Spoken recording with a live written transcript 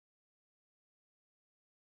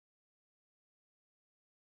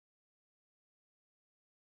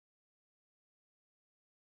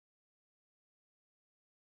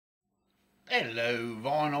Hello,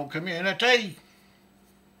 vinyl community.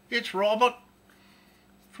 It's Robert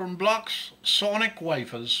from Block's Sonic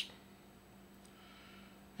Wafers.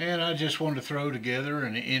 And I just wanted to throw together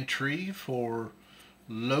an entry for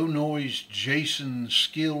Low Noise Jason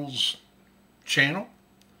SkIlz channel.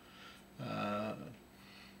 I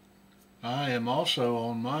am also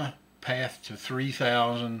on my path to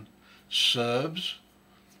 3,000 subs.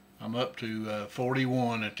 I'm up to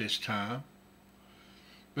 41 at this time.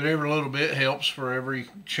 But every little bit helps for every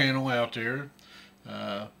channel out there.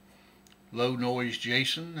 Low Noise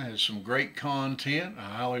Jason has some great content.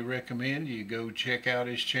 I highly recommend you go check out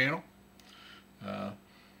his channel.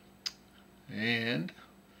 And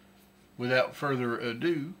without further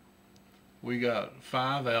ado, we got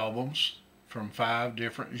 5 albums from 5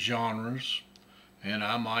 different genres, and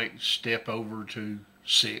I might step over to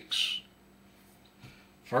 6.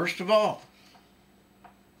 First of all,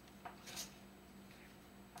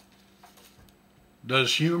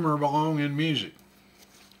 does humor belong in music?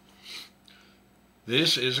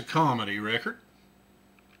 This is a comedy record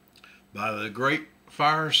by the great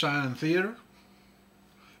Firesign Theatre.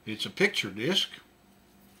 It's a picture disc,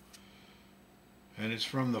 and it's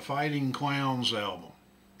from the Fighting Clowns album.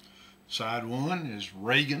 Side 1 is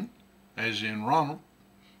Reagan, as in Ronald.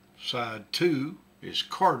 Side 2 is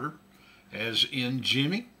Carter, as in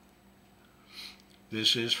Jimmy.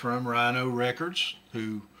 This is from Rhino Records,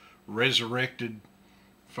 who resurrected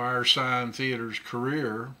Firesign Theatre's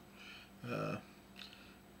career.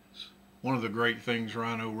 One of the great things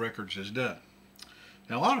Rhino Records has done.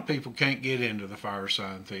 Now, a lot of people can't get into the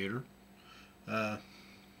Firesign Theatre.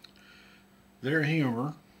 Their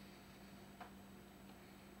humor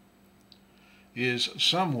is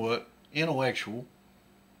somewhat intellectual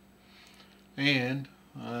and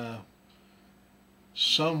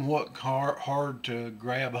somewhat hard to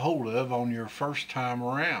grab hold of on your first time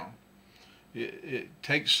around. It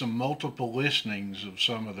takes some multiple listenings of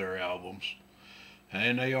some of their albums,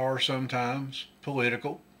 and they are sometimes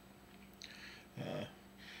political.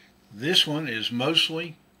 This one is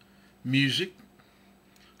mostly music.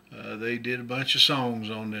 They did a bunch of songs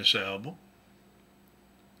on this album,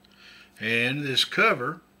 and this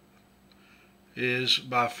cover is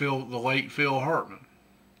by the late Phil Hartman,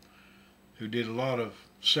 who did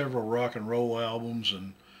several rock and roll albums,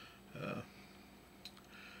 and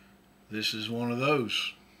this is one of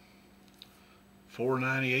those.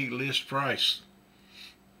 $4.98 list price.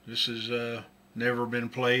 This has never been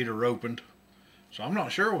played or opened, so I'm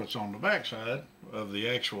not sure what's on the back side of the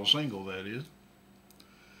actual single, that is.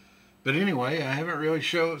 But anyway, I haven't really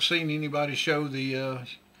seen anybody show the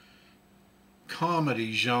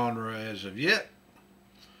comedy genre as of yet,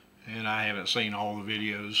 and I haven't seen all the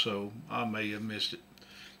videos, so I may have missed it.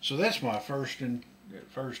 So that's my first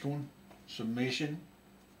one, submission.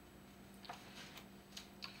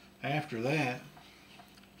 After that,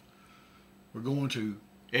 we're going to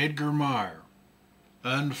Edgar Meyer,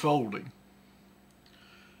 Unfolding.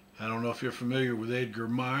 I don't know if you're familiar with Edgar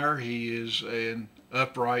Meyer. He is an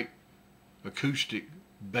upright acoustic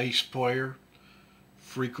bass player,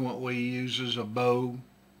 frequently uses a bow.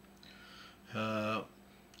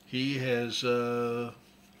 He has done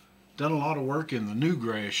a lot of work in the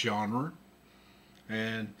newgrass genre,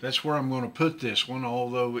 and that's where I'm going to put this one,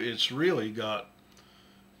 although it's really got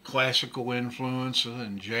classical influence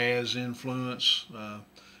and jazz influence.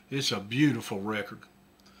 It's a beautiful record.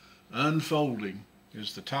 Unfolding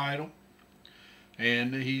is the title,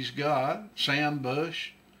 and he's got Sam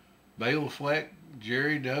Bush, Bela Fleck,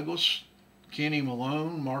 Jerry Douglas, Kenny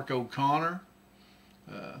Malone, Mark O'Connor,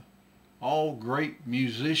 all great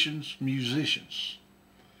musicians.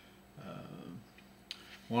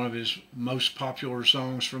 One of his most popular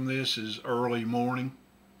songs from this is Early Morning.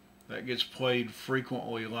 That gets played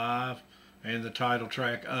frequently live, and the title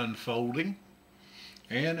track Unfolding.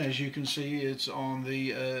 And as you can see, it's on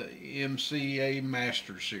the MCA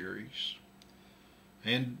Master Series,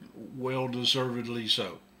 and well deservedly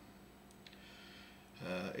so.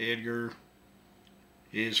 Edgar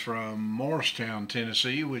is from Morristown,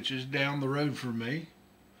 Tennessee, which is down the road from me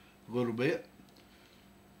a little bit.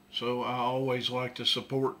 So I always like to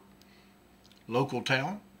support local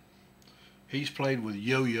talent. He's played with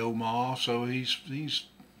Yo-Yo Ma, so he's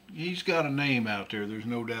got a name out there. There's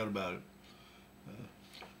no doubt about it.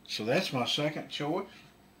 So that's my second choice.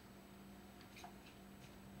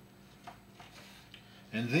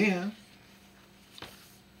 And then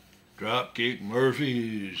Dropkick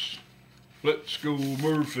Murphys. Let's go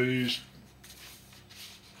Murphys.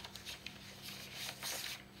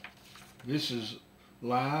 This is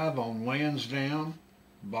live on Lansdowne,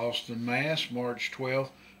 Boston, Mass, March 12th,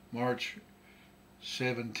 March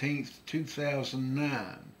 17th,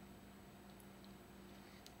 2009.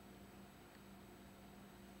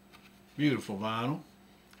 Beautiful vinyl.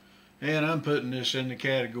 And I'm putting this in the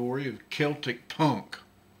category of Celtic punk.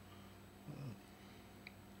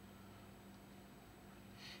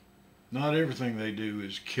 Not everything they do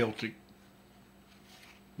is Celtic,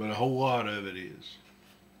 but a whole lot of it is.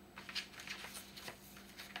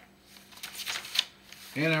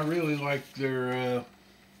 And I really like their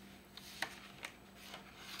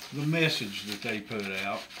the message that they put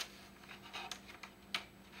out.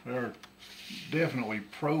 They're definitely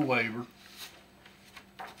pro-labor,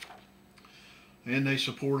 and they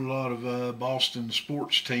support a lot of Boston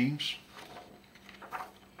sports teams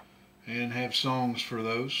and have songs for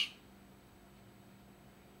those.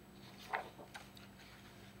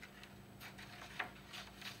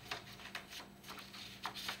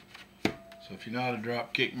 So if you're not a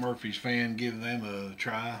Dropkick Murphys fan, give them a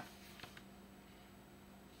try.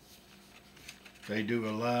 They do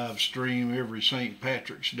a live stream every St.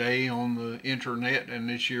 Patrick's Day on the internet, and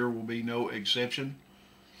this year will be no exception.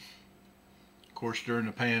 Of course, during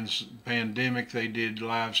the pandemic, they did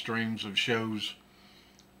live streams of shows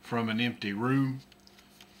from an empty room.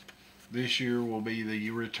 This year will be the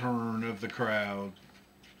return of the crowd.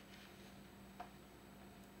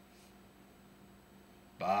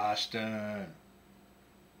 Boston.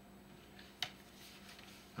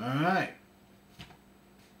 All right.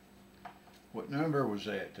 What number was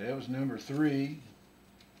that? That was number 3.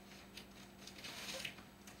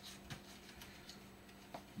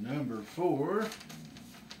 Number 4.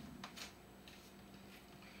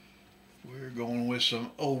 We're going with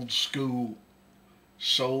some old school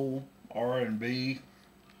soul R&B.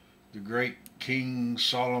 The great King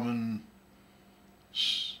Solomon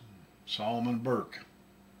Burke.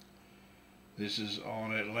 This is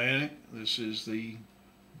on Atlantic. This is the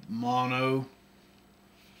mono.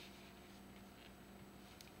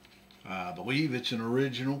 I believe it's an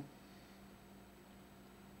original.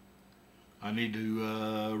 I need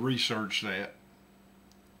to research that.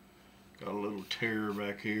 Got a little tear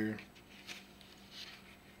back here.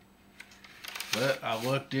 But I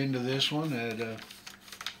looked into this one at a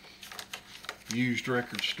used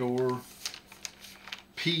record store.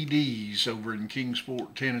 PD's over in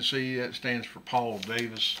Kingsport, Tennessee. That stands for Paul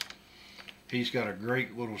Davis. He's got a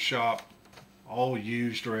great little shop. All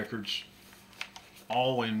used records.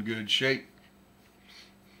 All in good shape,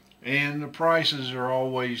 and the prices are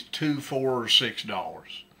always $2, $4, or $6.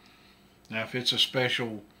 Now if it's a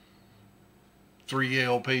special 3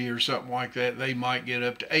 LP or something like that, they might get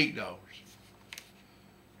up to $8.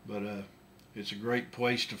 But it's a great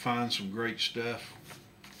place to find some great stuff.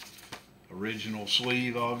 Original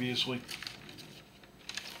sleeve, obviously.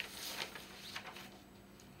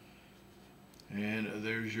 And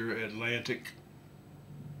there's your Atlantic.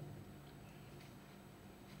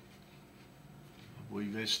 I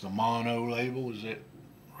believe it's the mono label, is that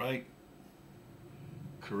right?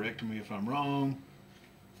 Correct me if I'm wrong.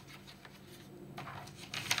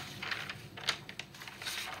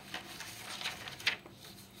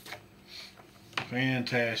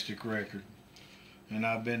 Fantastic record. And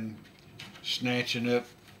I've been snatching up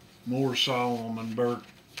more Solomon Burke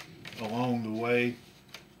along the way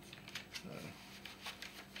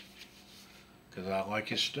because I like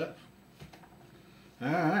his stuff.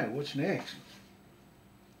 Alright, what's next?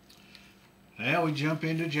 Now we jump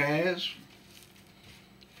into jazz.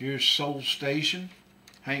 Here's Soul Station,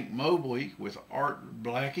 Hank Mobley with Art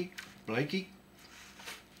Blakey,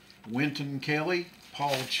 Wynton Kelly,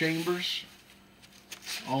 Paul Chambers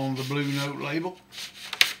on the Blue Note label.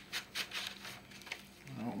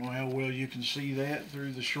 I don't know how well you can see that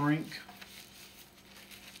through the shrink.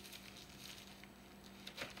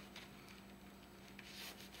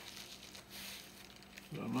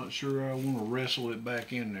 But I'm not sure I want to wrestle it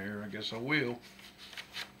back in there. I guess I will.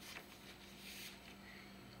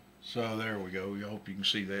 So there we go. I hope you can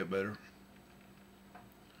see that better.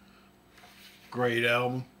 Great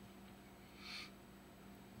album.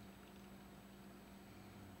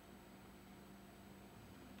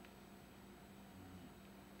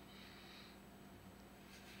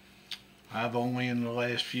 I've only in the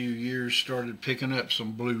last few years started picking up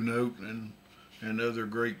some Blue Note and other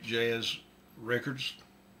great jazz records,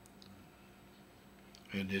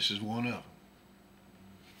 and this is one of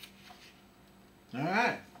them.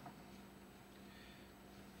 Alright,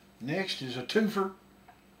 next is a twofer.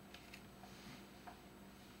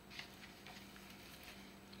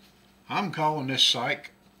 I'm calling this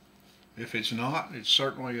psych. If it's not, it's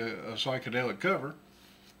certainly a psychedelic cover.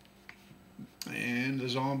 And the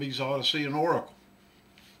Zombies Odyssey and Oracle.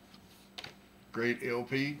 Great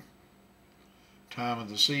LP. time of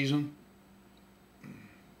the season.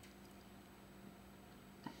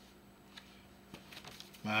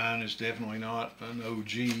 Mine is definitely not an OG.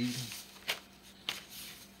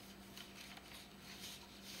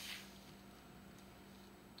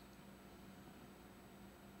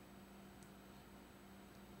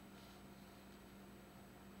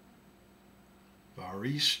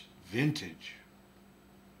 Varese Vintage.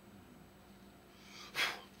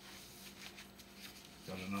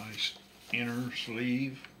 Got a nice inner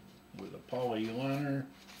sleeve with a poly liner.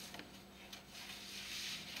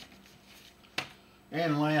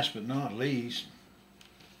 And last but not least,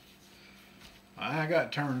 I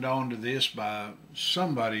got turned on to this by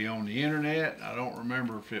somebody on the internet. I don't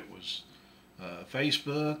remember if it was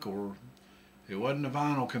Facebook or it wasn't a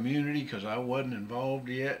vinyl community because I wasn't involved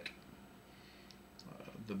yet.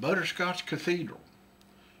 The Butterscotch Cathedral.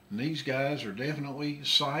 And these guys are definitely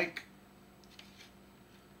psych.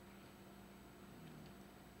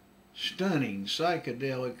 Stunning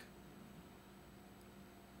psychedelic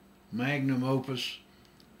magnum opus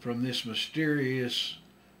from this mysterious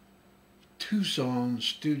Tucson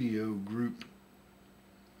studio group.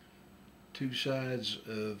 Two sides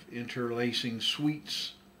of interlacing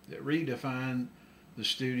suites that redefine the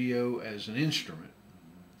studio as an instrument.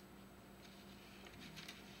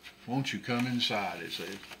 Won't you come inside, it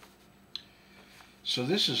says. So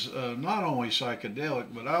this is not only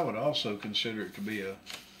psychedelic, but I would also consider it to be a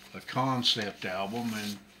concept album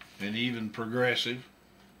and even progressive.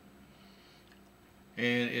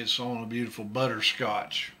 And it's on a beautiful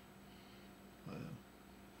butterscotch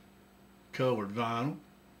colored vinyl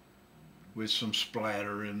with some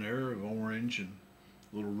splatter in there of orange and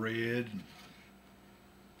a little red.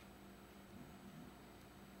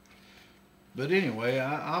 But anyway,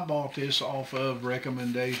 I bought this off of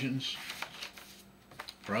recommendations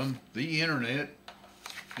from the internet,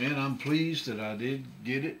 and I'm pleased that I did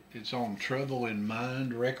get it. It's on Trouble in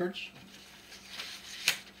Mind Records.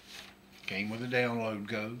 Came with a download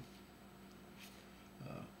code.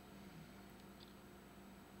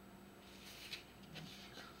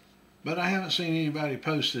 But I haven't seen anybody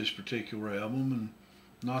post this particular album, and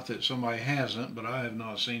not that somebody hasn't, but I have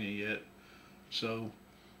not seen it yet. So,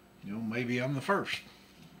 you know, maybe I'm the first.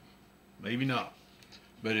 Maybe not.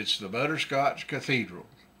 But it's the Butterscotch Cathedral.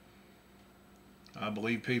 I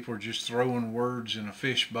believe people are just throwing words in a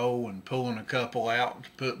fishbowl and pulling a couple out to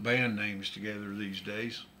put band names together these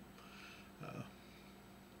days.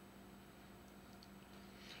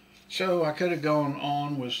 So I could have gone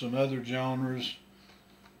on with some other genres.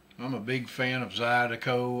 I'm a big fan of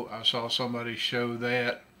Zydeco. I saw somebody show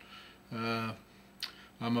that.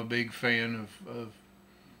 I'm a big fan of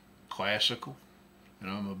classical, and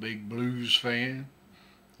I'm a big blues fan.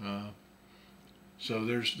 So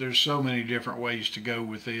there's so many different ways to go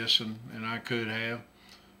with this, and I could have.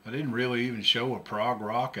 I didn't really even show a prog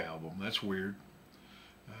rock album. That's weird,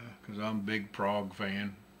 because I'm a big prog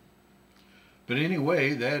fan. But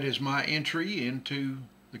anyway, that is my entry into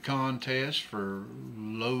the contest for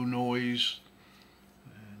low noise.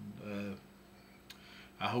 And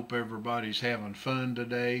I hope everybody's having fun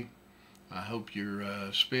today. I hope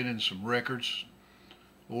you're spinning some records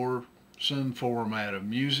or some format of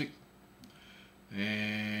music.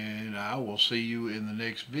 And I will see you in the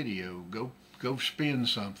next video. Go spin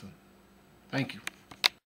something. Thank you.